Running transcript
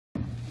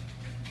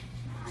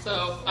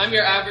So, I'm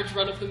your average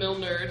run-of-the-mill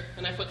nerd,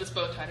 and I put this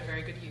bow tie to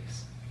very good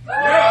use.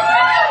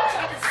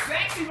 That's a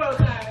sexy bow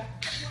tie.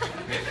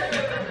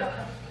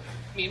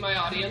 Meet my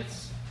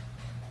audience.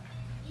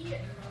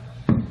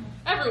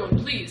 Everyone,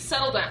 please,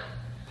 settle down.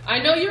 I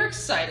know you're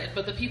excited,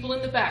 but the people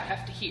in the back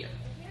have to hear.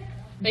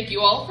 Thank you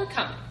all for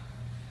coming.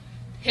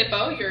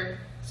 Hippo, your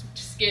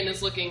skin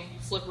is looking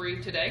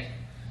slippery today.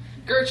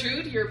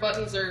 Gertrude, your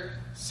buttons are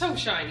so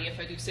shiny, if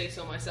I do say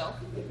so myself.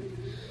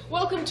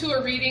 Welcome to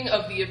a reading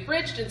of the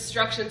abridged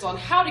instructions on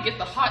how to get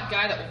the hot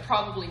guy that will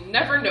probably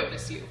never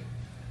notice you.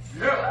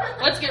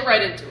 Let's get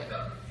right into it.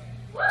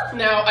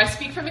 Now, I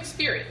speak from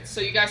experience, so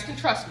you guys can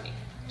trust me.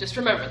 Just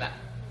remember that.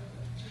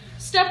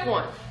 Step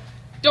 1,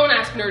 don't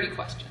ask nerdy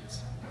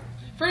questions.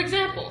 For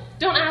example,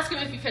 don't ask him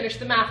if you finished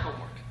the math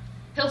homework.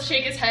 He'll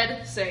shake his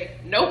head, say,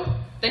 nope,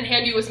 then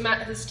hand you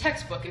his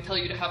textbook and tell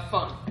you to have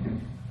fun.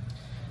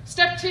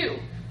 Step 2,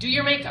 do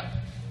your makeup.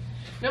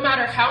 No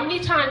matter how many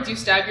times you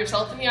stab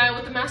yourself in the eye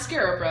with a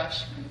mascara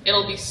brush,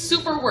 it'll be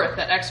super worth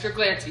that extra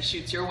glance he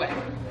shoots your way,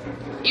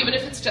 even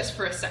if it's just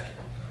for a second.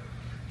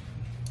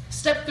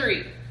 Step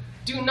 3,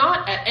 do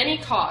not at any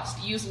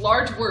cost use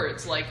large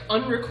words like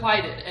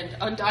unrequited and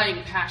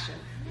undying passion.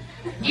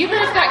 Even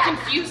if that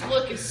confused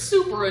look is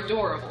super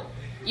adorable,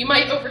 you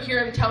might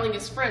overhear him telling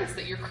his friends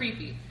that you're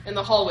creepy in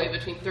the hallway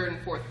between 3rd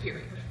and 4th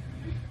period.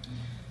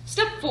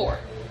 Step 4,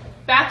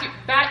 bat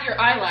your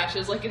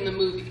eyelashes like in the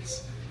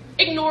movies.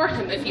 Ignore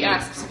him if he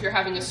asks if you're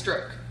having a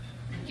stroke.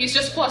 He's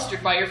just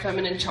flustered by your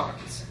feminine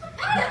charms.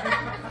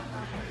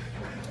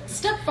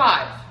 Step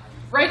 5,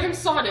 write him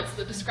sonnets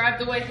that describe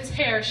the way his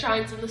hair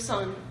shines in the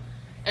sun,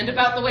 and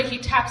about the way he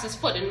taps his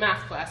foot in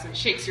math class and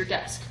shakes your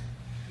desk.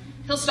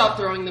 He'll stop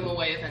throwing them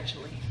away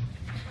eventually.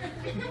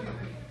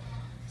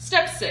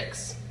 Step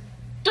 6,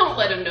 don't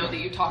let him know that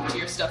you talk to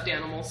your stuffed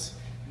animals.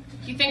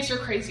 He thinks you're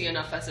crazy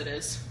enough as it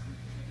is.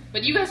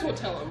 But you guys won't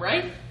tell him,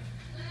 right?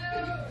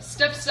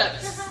 Step 7,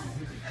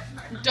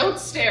 don't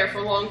stare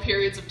for long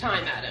periods of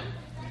time at him.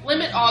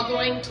 Limit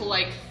ogling to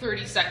like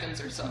 30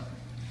 seconds or so.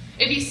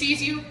 If he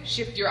sees you,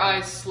 shift your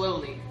eyes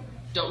slowly.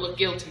 Don't look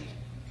guilty.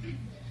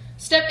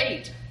 Step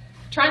 8,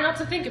 try not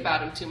to think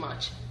about him too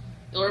much.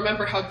 You'll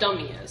remember how dumb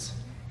he is.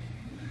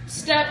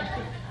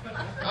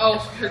 Oh,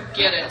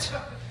 forget it.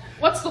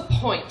 What's the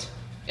point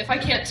if I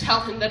can't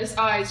tell him that his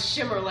eyes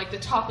shimmer like the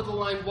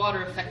top-of-the-line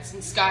water effects in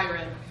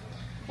Skyrim?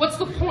 What's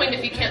the point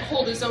if he can't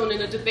hold his own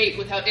in a debate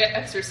without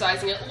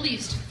exercising at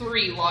least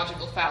 3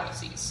 logical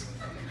fallacies?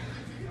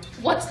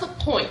 What's the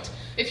point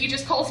if he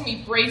just calls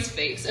me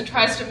brace-face and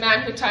tries to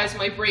magnetize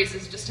my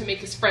braces just to make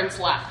his friends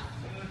laugh?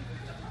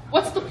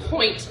 What's the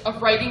point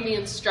of writing the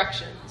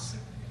instructions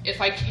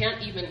if I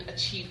can't even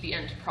achieve the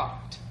end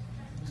product?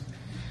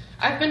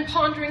 I've been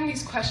pondering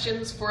these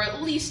questions for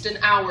at least an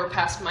hour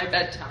past my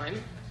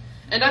bedtime,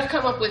 and I've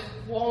come up with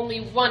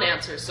only one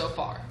answer so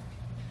far.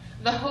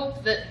 The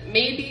hope that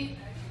maybe,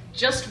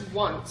 just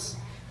once,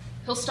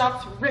 he'll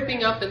stop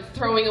ripping up and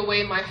throwing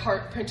away my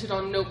heart printed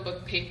on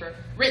notebook paper,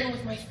 written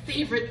with my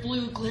favorite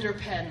blue glitter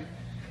pen,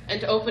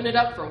 and open it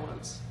up for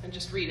once and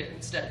just read it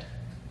instead.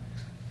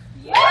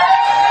 Yeah!